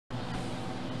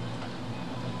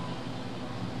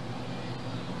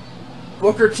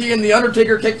Booker T and The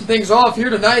Undertaker kicking things off here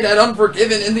tonight at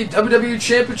Unforgiven in the WWE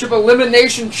Championship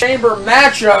Elimination Chamber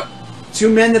matchup. Two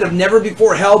men that have never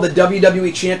before held the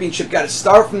WWE Championship got to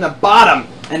start from the bottom,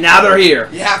 and now they're here.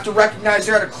 You have to recognize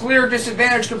they're at a clear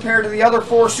disadvantage compared to the other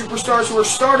four superstars who are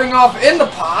starting off in the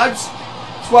pods.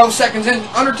 12 seconds in,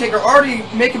 Undertaker already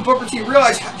making Booker T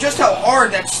realize just how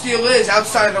hard that steel is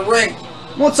outside of the ring.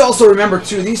 Let's also remember,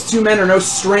 too, these two men are no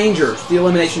strangers to the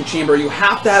Elimination Chamber. You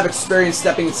have to have experience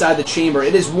stepping inside the chamber.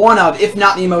 It is one of, if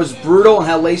not the most brutal and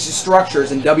hellacious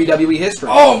structures in WWE history.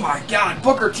 Oh my God,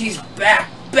 Booker T's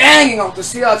back, banging off the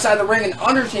steel outside the ring, and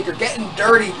Undertaker getting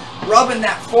dirty, rubbing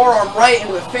that forearm right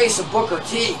into the face of Booker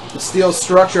T. The steel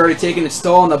structure already taking its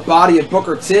toll on the body of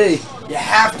Booker T. You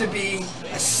have to be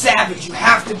a savage. You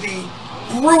have to be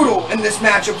brutal in this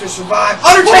matchup to survive.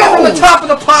 Undertaker from the top of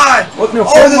the pod. Look no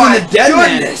further than the dead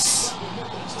man. He's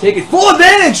taking full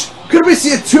advantage. Could we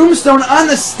see a tombstone on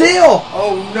the steel?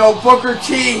 Oh no, Booker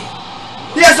T.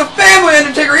 He has a family,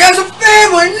 Undertaker. He has a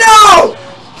family. No!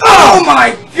 Oh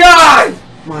my God!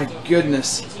 My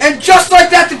goodness. And just like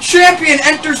that, the champion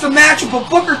enters the matchup. But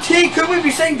Booker T, could we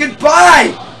be saying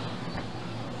goodbye?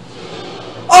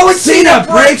 Oh, and Cena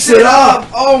breaks it up.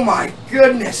 Oh my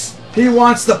goodness. He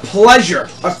wants the pleasure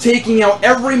of taking out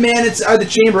every man inside the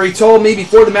chamber. He told me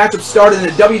before the matchup started in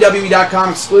a WWE.com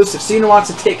exclusive, Cena wants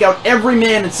to take out every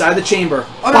man inside the chamber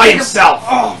by himself.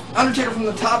 Oh, Undertaker from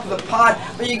the top of the pod.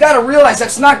 But you got to realize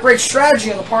that's not great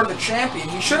strategy on the part of the champion.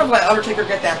 He should have let Undertaker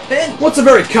get that pin. Well, it's a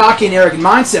very cocky and arrogant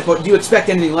mindset, but do you expect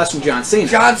anything less from John Cena?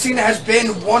 John Cena has been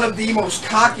one of the most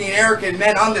cocky and arrogant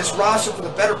men on this roster for the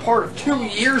better part of 2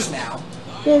 years now.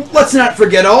 Well, let's not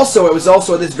forget also, it was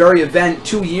also at this very event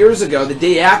 2 years ago, the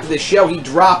day after the show, he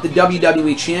dropped the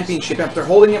WWE Championship after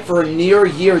holding it for a near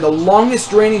year, the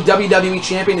longest reigning WWE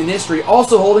Champion in history,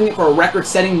 also holding it for a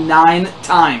record-setting 9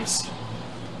 times.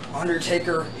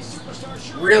 Undertaker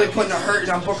really putting a hurt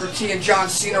on Booker T and John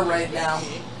Cena right now.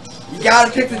 You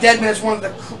gotta pick the dead man as one of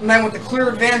the men with the clear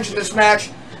advantage in this match.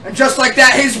 And just like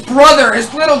that, his brother,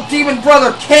 his little demon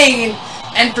brother, Kane,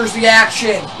 enters the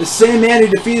action. The same man who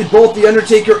defeated both The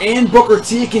Undertaker and Booker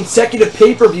T consecutive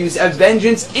pay-per-views at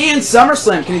Vengeance and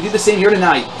SummerSlam. Can he do the same here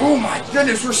tonight? Oh my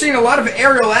goodness, we're seeing a lot of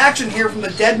aerial action here from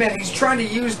the dead man. He's trying to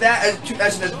use that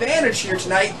as an advantage here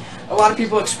tonight. A lot of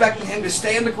people expecting him to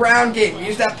stay in the ground game,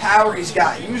 use that power he's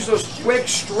got, use those quick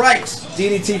strikes.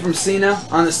 DDT from Cena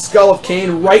on the skull of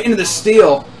Kane right into the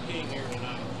steel.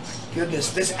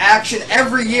 Goodness, this action,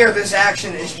 every year this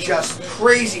action is just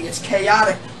crazy. It's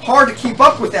chaotic. Hard to keep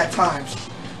up with at times.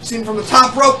 Seen from the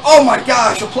top rope, oh my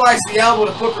gosh, applies the elbow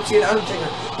to Booker T and Undertaker.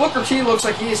 Booker T looks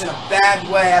like he is in a bad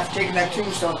way after taking that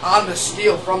tombstone on the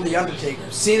steel from the Undertaker.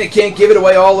 Cena can't give it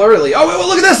away all early. Oh, wait,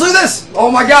 look at this, look at this!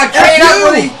 Oh my God,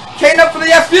 Kane up for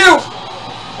the FU!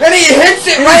 Then he hits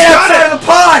it right outside of the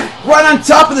pod! Right on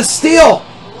top of the steel!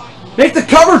 Make the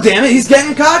cover, damn it, he's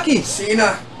getting cocky.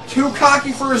 Cena, too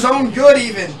cocky for his own good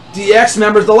even. DX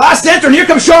members, the last entrant, here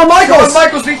comes Shawn Michaels! Shawn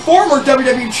Michaels, the former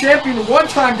WWE Champion,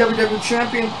 one-time WWE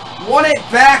Champion, won it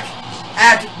back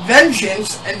at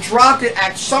Vengeance and dropped it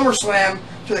at SummerSlam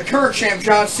to the current champ,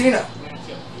 John Cena.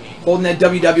 Holding that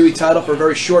WWE title for a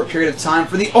very short period of time,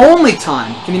 for the only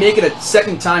time. Can he make it a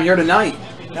second time here tonight?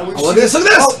 Now look at this, look at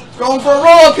this! Oh, going for a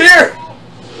roll-up here!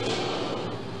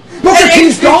 Booker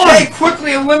T's gone!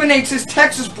 Quickly eliminates his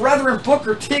Texas brethren,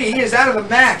 Booker T. He is out of the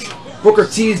match. Booker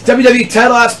T's WWE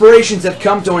title aspirations have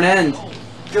come to an end.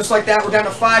 Just like that, we're down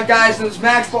to 5 guys in this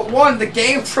match, but one, the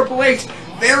game, Triple H,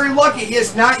 very lucky he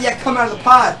has not yet come out of the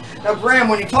pod. Now, Graham,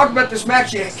 when you talk about this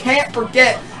match, you can't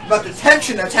forget about the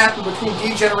tension that's happened between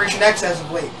D-Generation X as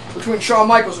of late, between Shawn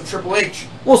Michaels and Triple H.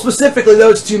 Well, specifically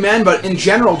those 2 men, but in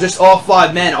general, just all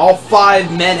 5 men. All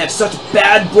 5 men have such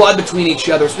bad blood between each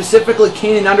other. Specifically,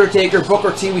 Kane and Undertaker,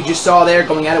 Booker T, we just saw there,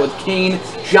 going at it with Kane.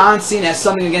 John Cena has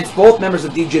something against both members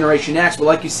of D-Generation X, but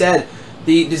like you said,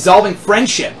 the dissolving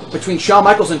friendship between Shawn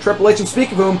Michaels and Triple H, and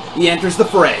speaking of whom, he enters the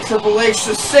fray. Triple H,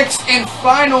 the 6th and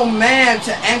final man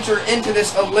to enter into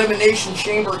this Elimination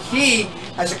Chamber. He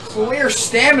has a clear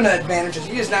stamina advantage as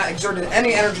he has not exerted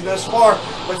any energy thus far,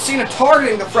 but Cena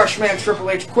targeting the fresh man Triple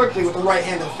H quickly with the right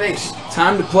hand to the face.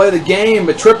 Time to play the game,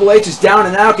 but Triple H is down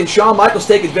and out. Can Shawn Michaels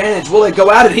take advantage? Will they go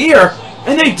at it here?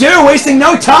 And they do, wasting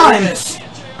no time.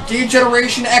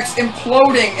 D-Generation X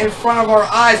imploding in front of our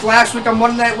eyes. Last week on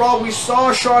Monday Night Raw, we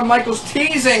saw Shawn Michaels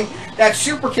teasing that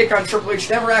super kick on Triple H,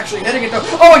 never actually hitting it though.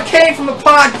 Oh, and Kane from the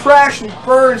pod crashed and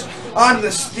burns onto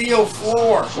the steel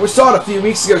floor. We saw it a few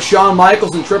weeks ago, Shawn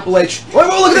Michaels and Triple H. Wait,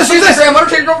 look at this, look at this!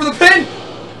 Undertaker over the pin!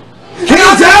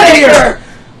 Kane's out of here!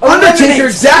 Undertaker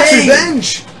exacts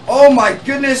revenge! Oh my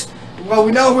goodness. Well,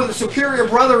 we know who the superior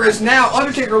brother is now.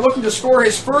 Undertaker looking to score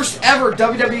his first ever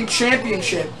WWE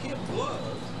Championship.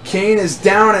 Kane is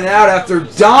down and out after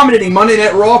dominating Monday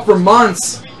Night Raw for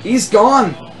months. He's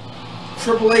gone.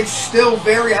 Triple H still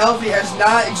very healthy, has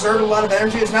not exerted a lot of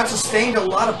energy, has not sustained a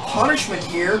lot of punishment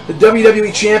here. The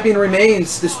WWE Champion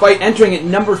remains, despite entering at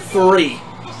number 3.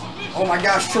 Oh my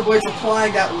gosh, Triple H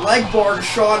applying that leg bar to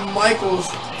Shawn Michaels.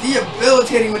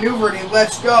 Debilitating maneuver, and he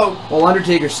lets go. Well,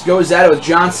 Undertaker goes at it with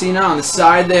John Cena on the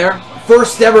side there.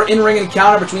 First ever in-ring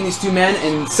encounter between these two men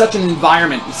in such an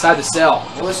environment inside the cell.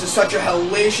 Well, this is such a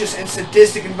hellacious and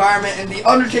sadistic environment, and The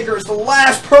Undertaker is the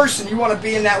last person you want to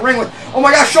be in that ring with. Oh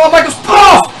my gosh, Shawn Michaels,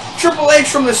 Triple H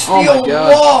from the steel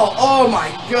wall. Oh my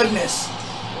goodness.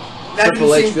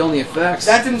 Triple H feeling the effects.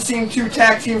 That didn't seem too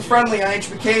tag team friendly on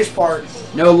HBK's part.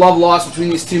 No love lost between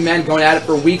these two men, going at it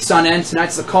for weeks on end.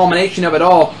 Tonight's the culmination of it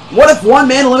all. What if one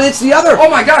man eliminates the other? Oh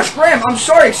my gosh, Graham, I'm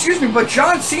sorry, excuse me, but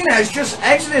John Cena has just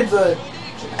exited the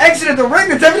ring.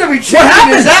 The WWE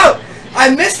Champion is out.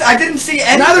 I didn't see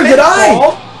any. Neither did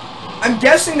I. I'm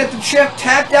guessing that the champ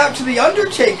tapped out to The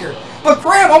Undertaker. But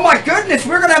Graham, oh my goodness,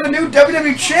 we're going to have a new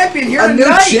WWE Champion here tonight. A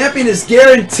new champion is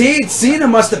guaranteed. Cena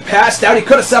must have passed out. He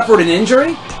could have suffered an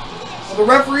injury. Well, the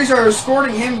referees are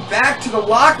escorting him back to the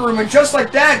locker room, and just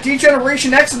like that,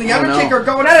 D-Generation X and The Undertaker are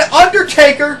going at it.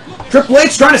 Undertaker! Triple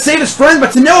H trying to save his friend,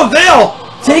 but to no avail.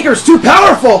 Taker's too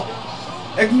powerful.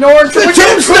 Ignore Triple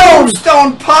H.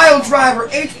 Tombstone Pile driver,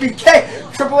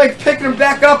 HBK. Triple H picking him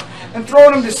back up and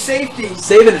throwing him to safety.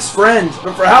 Saving his friend,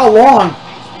 but for how long?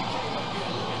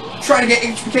 Trying to get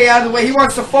HBK out of the way. He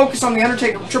wants to focus on The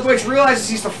Undertaker. Triple H realizes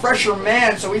he's the fresher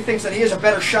man, so he thinks that he has a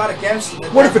better shot against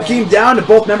him. What if it came down to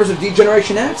both members of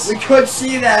D-Generation X? We could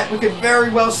see that. We could very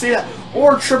well see that.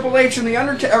 Or Triple H and The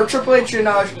Undertaker, or Triple H and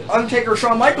Undertaker,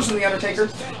 Shawn Michaels and The Undertaker.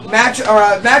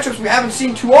 Matchups we haven't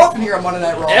seen too often here on Monday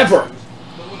Night Raw. Ever.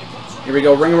 Here we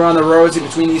go, ring around the rosy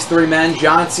between these three men.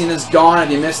 John Cena's gone,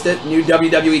 if you missed it. New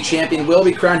WWE Champion will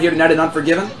be crowned here tonight at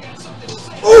Unforgiven.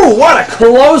 Ooh, what a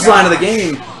clothesline of the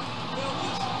game.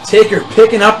 Taker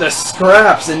picking up the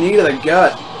scraps, the knee to the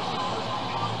gut.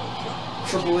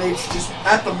 Triple H just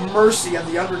at the mercy of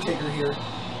The Undertaker here.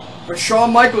 But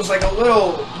Shawn Michaels like a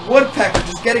little woodpecker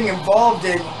just getting involved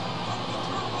in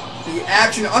the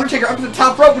action. Undertaker up to the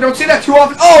top rope. We don't see that too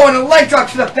often. Oh, and a leg drop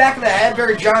to the back of the head.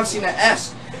 Very John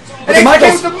Cena-esque. And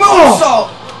Michaels with the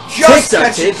moonsault.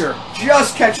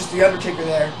 Just catches The Undertaker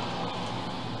there.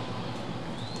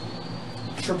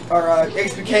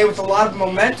 HBK with a lot of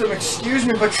momentum, excuse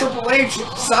me, but Triple H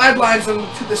sidelines him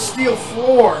to the steel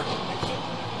floor.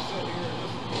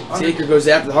 Taker goes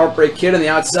after the Heartbreak Kid on the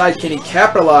outside. Can he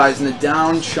capitalize in the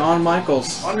down Shawn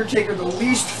Michaels? Undertaker the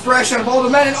least fresh out of all the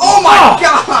men, and oh my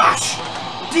gosh!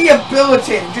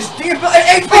 Debilitating, just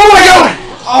debilitating. Oh my god!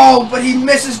 Oh, but he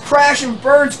misses, crash and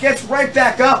burns, gets right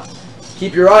back up.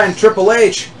 Keep your eye on Triple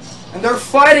H. And they're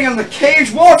fighting on the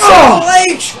cage wall. Triple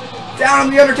H! Down on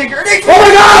The Undertaker. And oh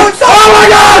my god! Oh my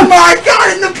god! Oh my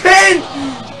god, in the pin!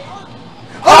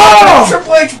 Oh!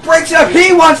 Triple H breaks it up.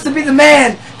 He wants to be the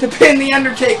man to pin The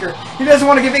Undertaker. He doesn't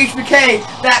want to give HBK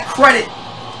that credit.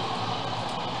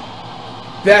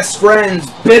 Best friends,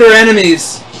 bitter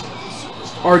enemies.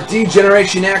 Our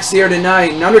D-Generation X here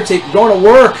tonight. And Undertaker going to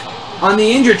work on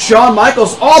the injured Shawn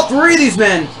Michaels. All three of these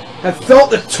men have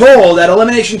felt the toll that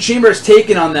Elimination Chamber has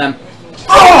taken on them.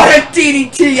 Oh, and a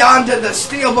DDT onto the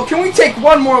steel. But can we take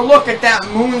one more look at that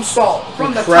moonsault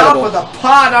from the top of the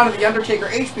pod onto The Undertaker?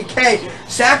 HBK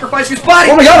sacrificing his body.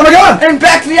 Oh my god, oh my god. And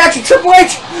back to the action. Triple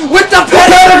H with the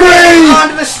pedigree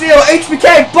onto the steel.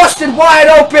 HBK busted wide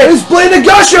open. His blade the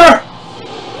gusher.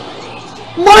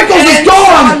 Michaels is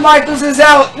gone! Shawn Michaels is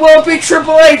out. Will it be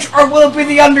Triple H or will it be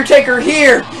The Undertaker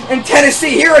here in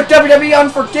Tennessee, here at WWE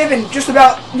Unforgiven? Just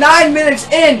about 9 minutes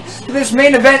in to this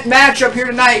main event matchup here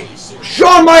tonight.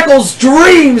 Shawn Michaels'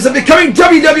 dreams of becoming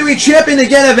WWE Champion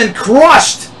again have been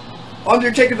crushed.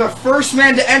 Undertaker the first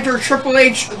man to enter, Triple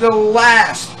H the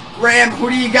last. Graham, who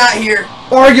do you got here?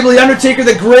 Arguably Undertaker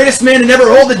the greatest man to never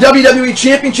hold the WWE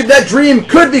Championship. That dream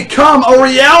could become a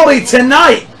reality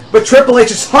tonight. But Triple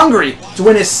H is hungry to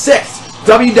win his 6th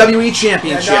WWE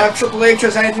Championship. Yeah, now if Triple H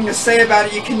has anything to say about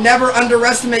it, you can never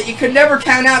underestimate, you can never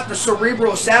count out the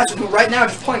cerebral assassin who right now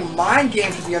is just playing mind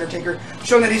games with The Undertaker,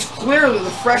 showing that he's clearly the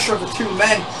fresher of the two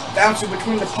men, bouncing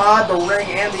between the pod, the ring,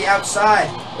 and the outside.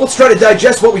 Let's try to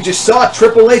digest what we just saw.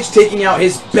 Triple H taking out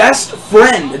his best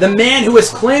friend, the man who has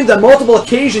claimed on multiple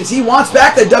occasions he wants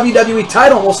back the WWE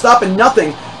title and will stop at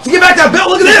nothing to get back that belt.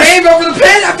 Look at this! Game over the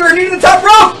pin after a knee to the top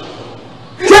rope!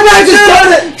 Triple H has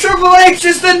done it! Triple H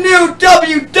is the new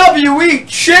WWE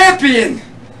Champion!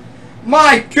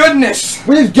 My goodness.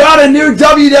 We've got a new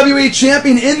WWE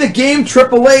champion in the game,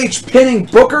 Triple H, pinning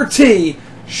Booker T,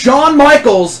 Shawn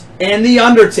Michaels, and The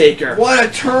Undertaker. What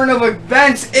a turn of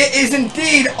events. It is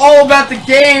indeed all about the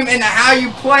game and how you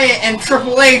play it, and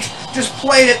Triple H just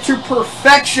played it to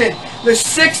perfection. The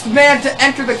 6th man to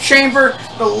enter the chamber,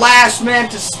 the last man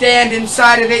to stand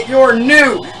inside of it, your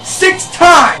new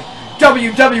 6-time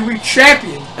WWE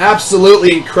champion.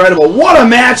 Absolutely incredible. What a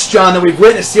match, John, that we've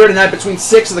witnessed here tonight between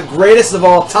 6 of the greatest of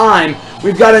all time.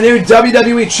 We've got a new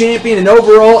WWE champion, an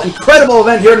overall incredible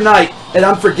event here tonight at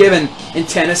Unforgiven in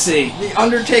Tennessee. The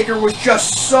Undertaker was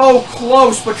just so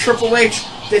close, but Triple H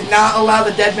did not allow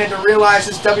the dead man to realize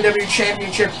his WWE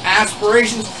Championship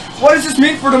aspirations. What does this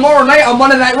mean for tomorrow night on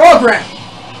Monday Night Raw, Grant?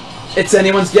 It's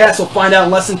anyone's guess. We'll find out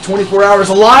in less than 24 hours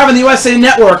live on the USA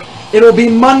Network. It'll be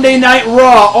Monday Night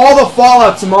Raw, all the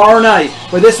fallout tomorrow night.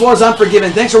 But this was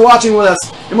Unforgiven. Thanks for watching with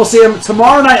us, and we'll see you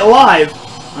tomorrow night live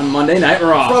on Monday Night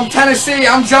Raw. From Tennessee,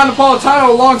 I'm John Napolitano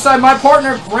alongside my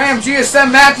partner, Graham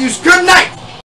GSM Matthews. Good night!